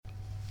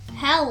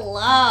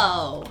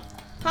Hello,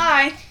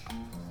 Hi.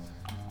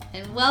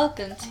 and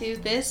welcome to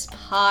this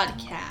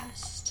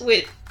podcast.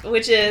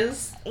 Which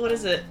is, what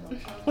is it?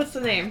 What's the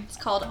name? It's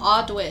called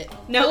Oddwit.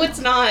 No, it's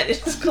not.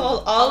 It's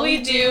called All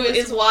We Do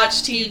Is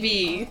Watch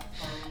TV.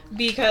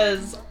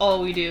 Because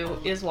all we do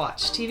is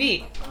watch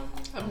TV.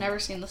 I've never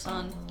seen the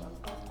sun.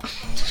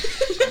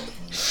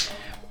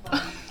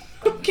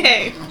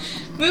 Okay,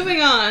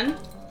 moving on.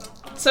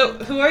 So,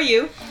 who are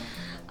you?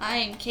 I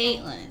am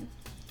Caitlin.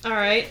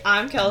 Alright,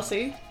 I'm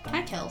Kelsey.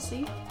 Hi,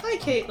 Kelsey. Hi,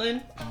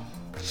 Caitlin.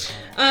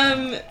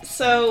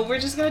 So we're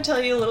just gonna tell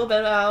you a little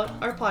bit about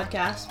our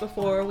podcast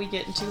before we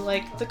get into,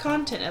 like, the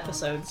content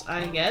episodes,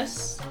 I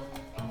guess.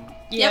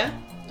 Yeah?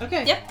 Yep.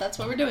 Okay. Yep, that's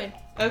what we're doing.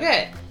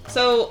 Okay,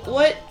 so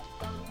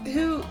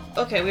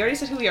okay, we already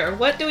said who we are.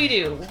 What do we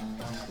do?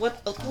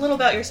 A little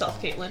about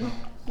yourself, Caitlin.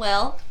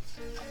 Well,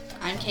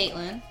 I'm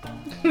Caitlin.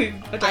 We've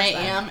addressed I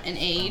that. am an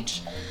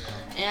age,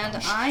 and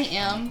I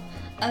am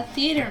a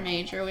theater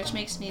major, which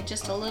makes me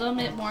just a little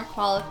bit more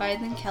qualified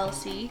than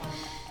Kelsey.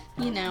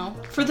 You know.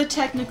 For the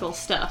technical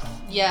stuff.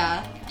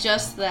 Yeah,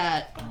 just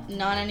that.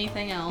 Not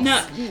anything else.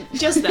 No,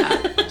 just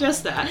that.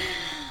 Just that.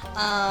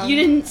 You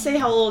didn't say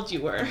how old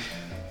you were.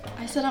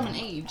 I said I'm an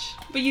age.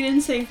 But you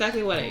didn't say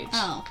exactly what age.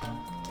 Oh.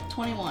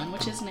 21,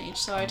 which is an age,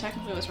 so I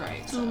technically was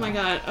right. So. Oh my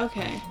god,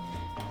 okay.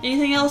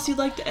 Anything else you'd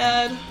like to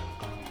add?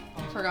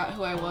 I forgot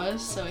who I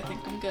was, so I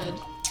think I'm good.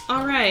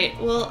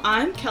 Alright, well,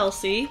 I'm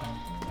Kelsey.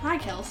 Hi,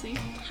 Kelsey.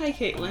 Hi,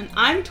 Caitlin.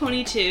 I'm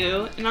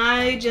 22, and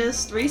I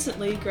just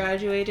recently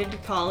graduated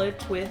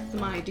college with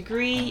my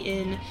degree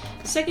in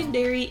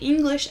secondary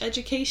English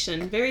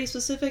education. Very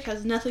specific,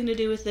 has nothing to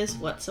do with this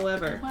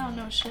whatsoever. Wow,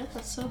 no shit,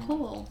 that's so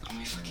cool. Oh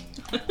my fucking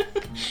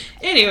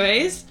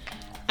Anyways,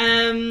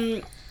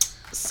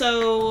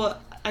 so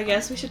I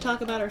guess we should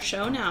talk about our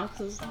show now,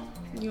 because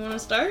you want to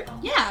start?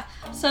 Yeah,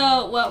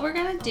 so what we're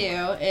gonna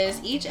do is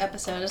each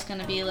episode is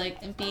gonna be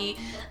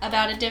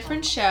about a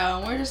different show,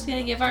 and we're just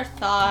gonna give our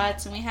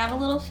thoughts, and we have a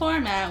little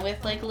format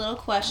with little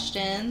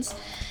questions,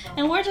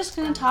 and we're just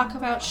gonna talk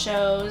about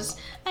shows.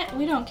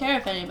 We don't care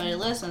if anybody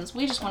listens,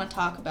 we just want to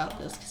talk about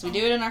this, because we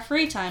do it in our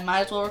free time,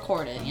 might as well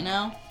record it, you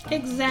know?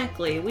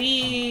 Exactly.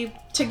 We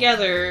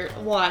together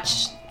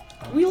watch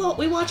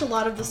a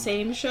lot of the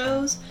same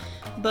shows,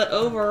 but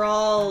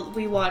overall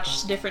we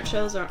watch different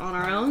shows on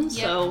our own. Yep,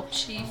 So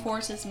she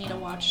forces me to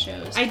watch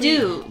shows. I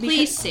do.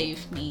 Please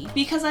save me.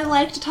 Because I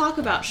like to talk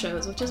about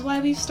shows, which is why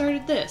we've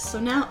started this. So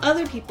now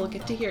other people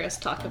get to hear us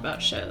talk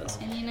about shows.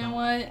 And you know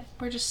what?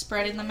 We're just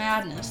spreading the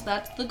madness.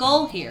 That's the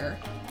goal here.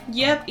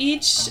 Yep,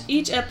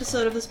 each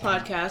episode of this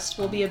podcast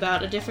will be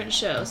about a different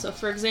show. So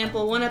for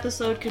example, one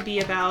episode could be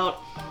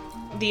about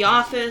The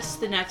Office,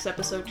 the next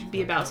episode could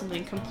be about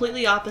something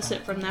completely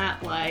opposite from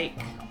that, like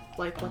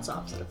what's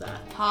opposite of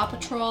that? Paw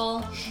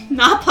Patrol.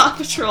 Not Paw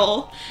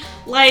Patrol.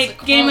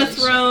 Like Game of quality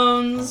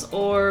Thrones,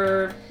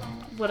 or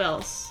what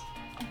else?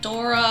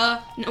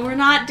 Dora. No, we're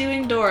not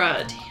doing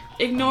Dora.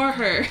 Ignore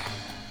her.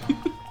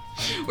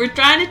 We're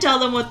trying to tell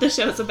them what the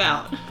show's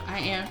about. I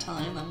am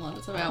telling them what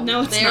it's about.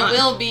 No, it's there not.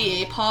 will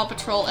be a Paw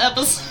Patrol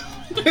episode.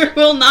 There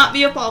will not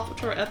be a Paw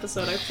Patrol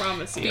episode, I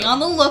promise you. Be on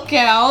the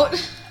lookout.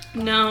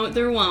 No,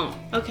 there won't.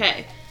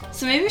 Okay.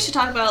 So maybe we should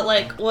talk about,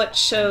 what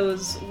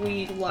shows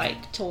we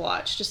like to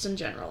watch, just in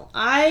general.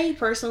 I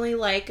personally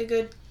like a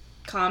good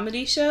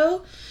comedy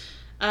show.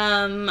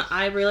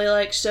 I really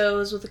like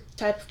shows with a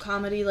type of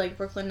comedy like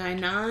Brooklyn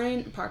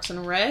Nine-Nine, Parks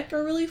and Rec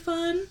are really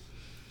fun.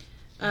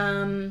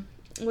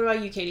 What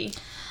about you, Katie?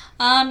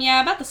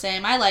 Yeah, about the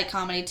same. I like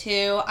comedy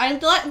too. I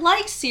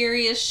like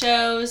serious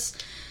shows,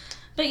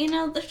 but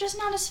they're just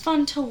not as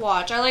fun to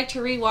watch. I like to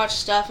rewatch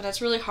stuff, and it's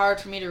really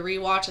hard for me to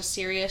rewatch a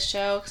serious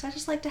show because I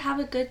just like to have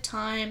a good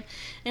time.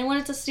 And when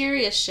it's a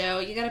serious show,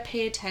 you gotta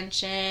pay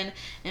attention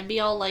and be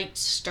all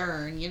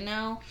stern,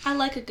 I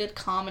like a good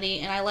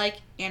comedy, and I like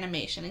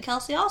animation, and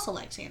Kelsey also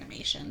likes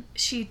animation.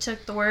 She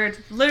took the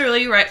word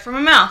literally right from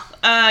my mouth.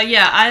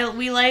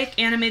 We like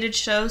animated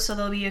shows, so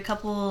there'll be a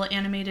couple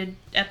animated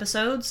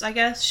episodes, I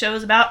guess.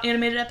 Shows about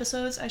animated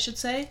episodes, I should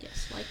say.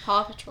 Yes, like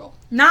Paw Patrol.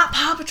 Not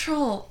Paw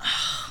Patrol.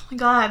 Oh my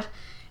god.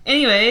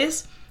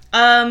 Anyways,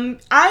 I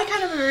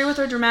kind of agree with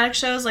our dramatic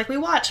shows. We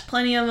watch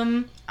plenty of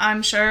them,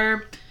 I'm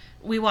sure.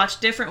 We watch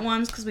different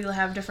ones because we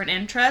have different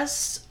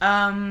interests.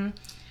 We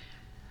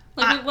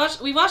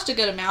watched a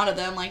good amount of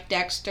them, like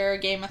Dexter,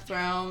 Game of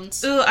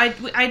Thrones. Ooh,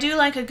 I do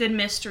like a good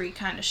mystery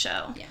kind of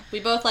show. Yeah, we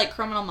both like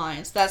Criminal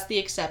Minds. That's the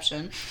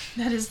exception.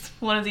 That is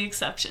one of the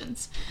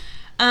exceptions.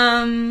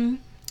 I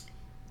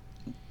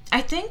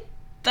think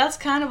that's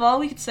kind of all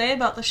we could say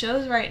about the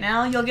shows right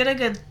now. You'll get a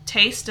good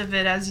taste of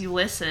it as you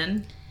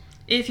listen.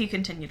 If you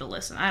continue to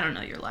listen. I don't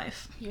know your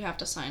life. You have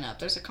to sign up.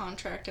 There's a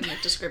contract in the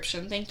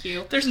description. Thank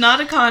you. There's not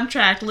a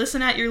contract.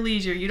 Listen at your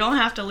leisure. You don't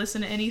have to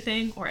listen to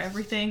anything or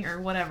everything or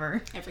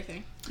whatever.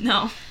 Everything.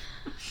 No.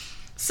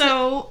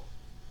 So,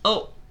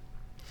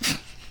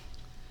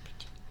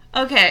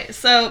 okay,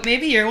 so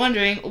maybe you're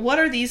wondering, what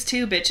are these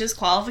two bitches'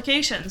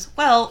 qualifications?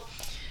 Well,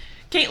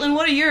 Caitlin,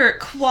 what are your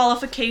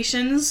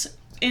qualifications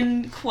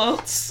in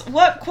quotes,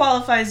 what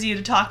qualifies you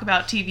to talk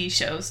about TV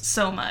shows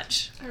so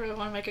much? I really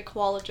want to make a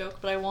koala joke,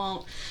 but I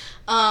won't.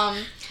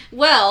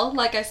 Well,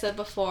 like I said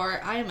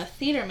before, I am a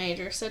theater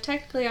major, so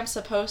technically I'm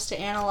supposed to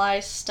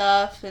analyze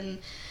stuff and,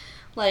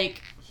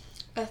 like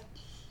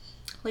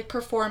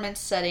performance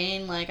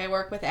setting. Like, I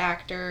work with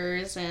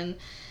actors and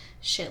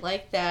shit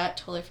like that.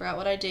 Totally forgot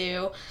what I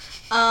do.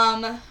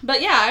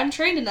 But yeah, I'm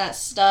trained in that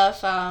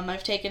stuff.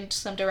 I've taken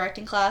some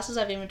directing classes.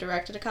 I've even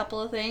directed a couple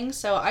of things,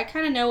 so I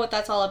kind of know what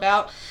that's all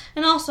about.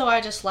 And also,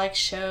 I just like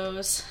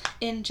shows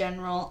in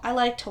general. I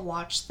like to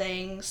watch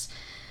things.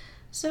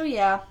 So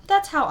yeah,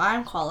 that's how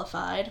I'm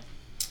qualified.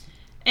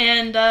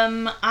 And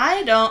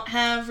I don't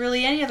have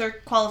really any other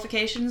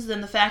qualifications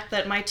than the fact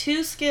that my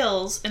two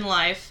skills in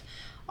life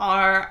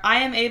are I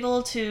am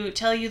able to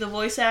tell you the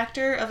voice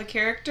actor of a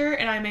character,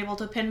 and I'm able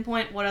to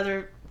pinpoint what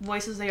other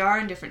voices they are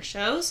in different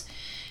shows.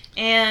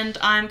 And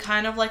I'm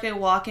kind of like a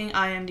walking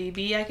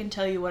IMDb. I can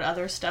tell you what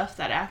other stuff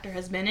that actor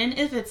has been in,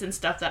 if it's in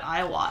stuff that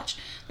I watch.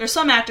 There's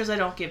some actors I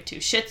don't give two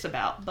shits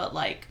about, but,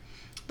 like,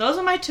 those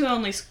are my two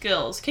only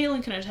skills.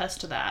 Caitlin can attest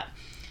to that.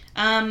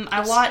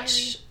 I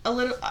watch a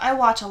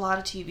lot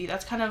of TV.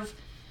 That's kind of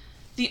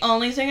the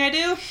only thing I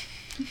do.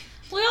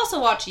 We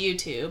also watch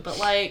YouTube, but,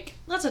 like,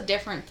 that's a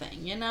different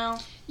thing, you know?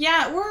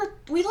 Yeah,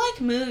 we like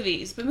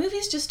movies, but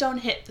movies just don't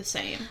hit the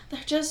same. They're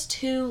just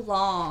too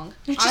long.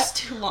 They're just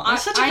too long.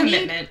 It's such a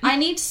commitment. I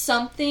need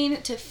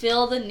something to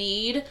fill the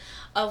need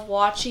of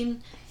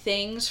watching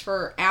things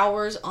for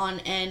hours on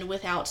end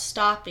without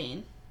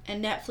stopping.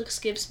 And Netflix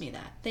gives me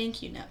that.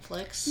 Thank you,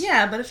 Netflix.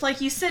 Yeah, but if,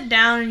 like, you sit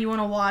down and you want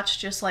to watch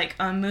just, like,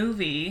 a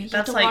movie, you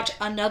have to watch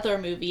another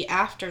movie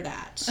after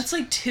that. That's,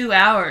 like, 2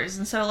 hours.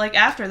 And so, like,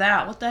 after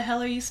that, what the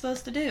hell are you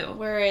supposed to do?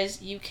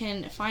 Whereas you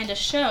can find a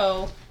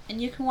show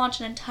and you can watch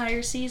an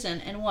entire season,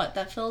 and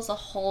that fills a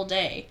whole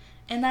day.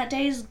 And that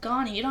day is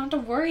gone, and you don't have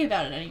to worry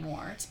about it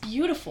anymore. It's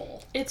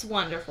beautiful. It's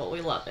wonderful.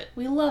 We love it.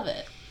 We love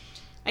it.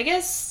 I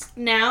guess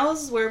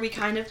now's where we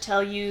kind of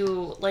tell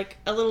you, like,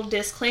 a little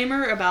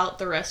disclaimer about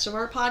the rest of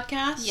our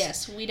podcast.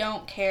 Yes, we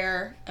don't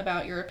care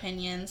about your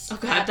opinions. Oh,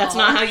 God, that's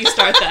not how you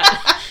start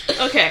that.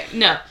 Okay,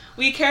 no.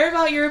 We care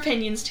about your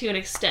opinions to an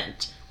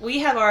extent. We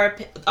have our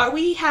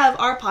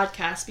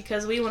podcast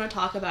because we want to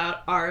talk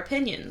about our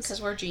opinions.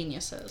 Because we're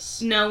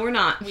geniuses. No, we're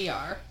not. We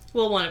are.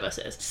 Well, one of us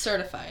is.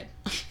 Certified.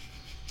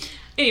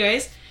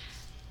 Anyways,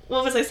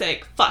 what was I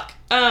saying? Fuck.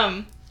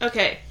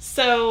 Okay,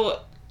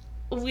 so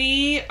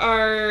we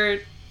are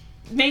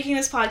making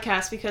this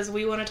podcast because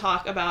we want to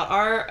talk about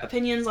our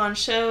opinions on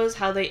shows,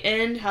 how they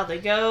end, how they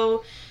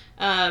go,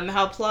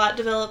 how plot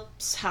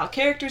develops, how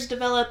characters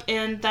develop,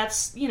 and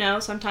that's, you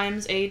know,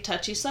 sometimes a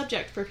touchy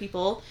subject for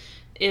people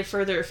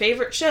for their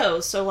favorite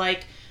shows. So,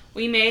 like,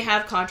 we may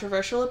have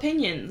controversial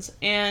opinions,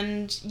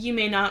 and you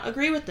may not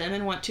agree with them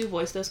and want to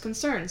voice those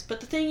concerns. But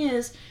the thing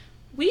is,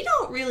 we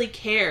don't really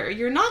care.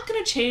 You're not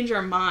going to change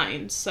our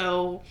mind,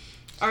 so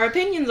our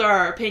opinions are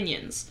our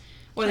opinions,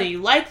 whether you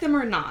like them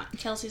or not.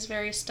 Kelsey's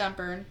very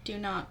stubborn. Do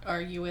not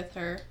argue with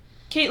her.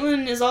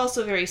 Caitlin is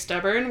also very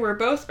stubborn. We're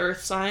both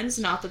earth signs.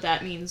 Not that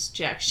that means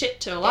jack shit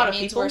to a lot of people.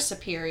 It means we're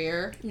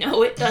superior.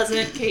 No, it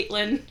doesn't,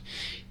 Caitlin.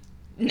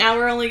 Now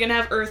we're only going to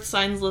have earth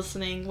signs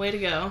listening. Way to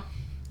go.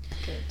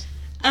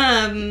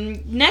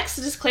 Good. Next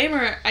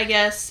disclaimer, I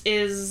guess,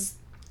 is,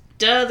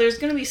 there's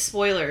going to be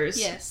spoilers.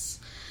 Yes.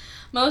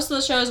 Most of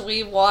the shows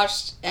we've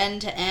watched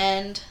end to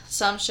end.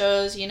 Some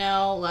shows, you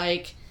know,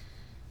 like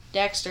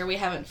Dexter, we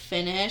haven't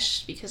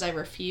finished because I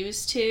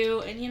refuse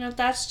to. And, you know,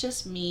 that's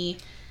just me.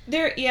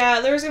 There's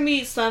going to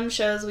be some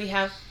shows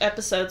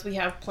episodes we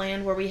have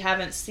planned where we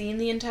haven't seen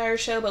the entire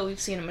show, but we've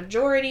seen a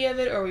majority of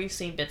it, or we've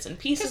seen bits and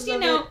pieces of it. Because, you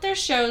know, there's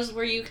shows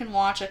where you can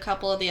watch a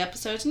couple of the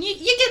episodes and you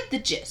get the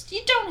gist.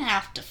 You don't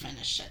have to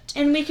finish it.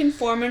 And we can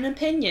form an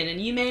opinion,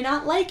 and you may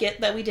not like it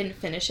that we didn't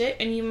finish it,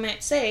 and you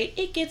might say,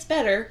 it gets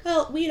better.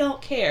 Well, we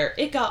don't care.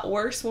 It got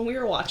worse when we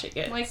were watching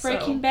it. Like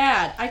Breaking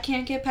Bad. I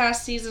can't get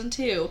past season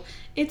 2.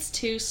 It's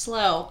too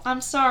slow.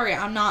 I'm sorry,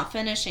 I'm not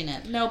finishing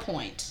it. No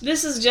point.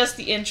 This is just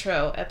the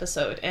intro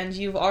episode, and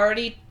you've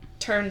already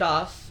turned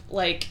off,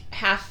 like,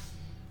 half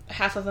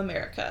of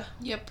America.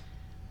 Yep.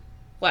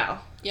 Wow.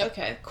 Yep.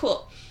 Okay,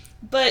 cool.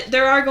 But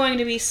there are going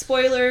to be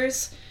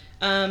spoilers,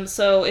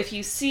 so if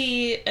you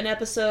see an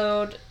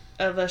episode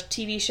of a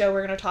TV show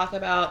we're going to talk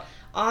about,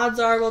 odds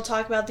are we'll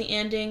talk about the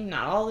ending.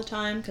 Not all the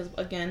time, because,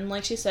 again,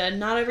 like she said,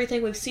 not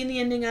everything we've seen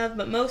the ending of,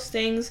 but most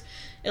things,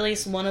 at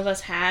least one of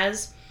us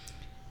has.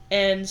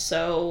 And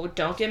so,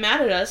 don't get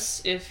mad at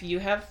us if you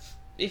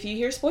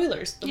hear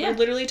spoilers. Yeah. We're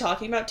literally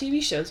talking about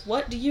TV shows.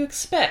 What do you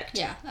expect?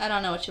 Yeah, I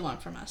don't know what you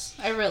want from us.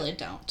 I really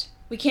don't.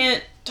 We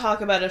can't talk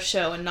about a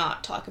show and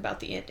not talk about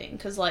the ending.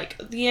 Because, like,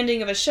 the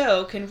ending of a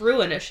show can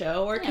ruin a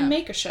show or it can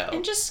make a show.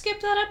 And just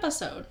skip that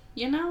episode,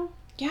 you know?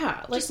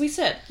 Yeah, like we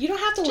said, you don't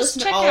have to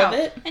listen to all of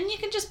it. And you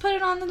can just put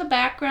it on in the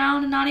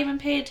background and not even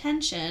pay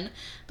attention.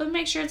 But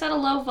make sure it's at a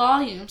low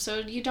volume so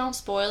you don't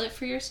spoil it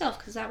for yourself,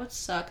 because that would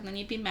suck. And then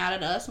you'd be mad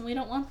at us, and we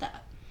don't want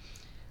that.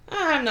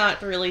 I'm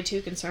not really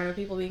too concerned with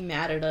people being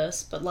mad at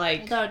us, but,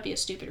 like, that would be a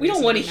stupid reason. We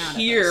don't want to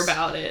hear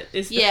about it,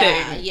 is the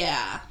thing.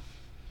 Yeah.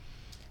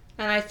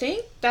 And I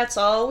think that's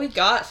all we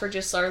got for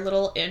just our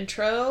little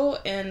intro,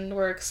 and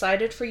we're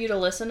excited for you to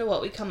listen to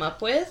what we come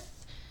up with.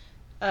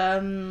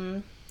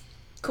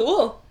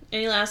 Cool.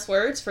 Any last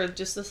words for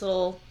just this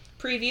little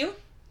preview?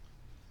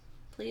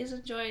 Please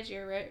enjoy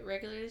your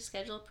regularly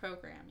scheduled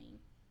programming.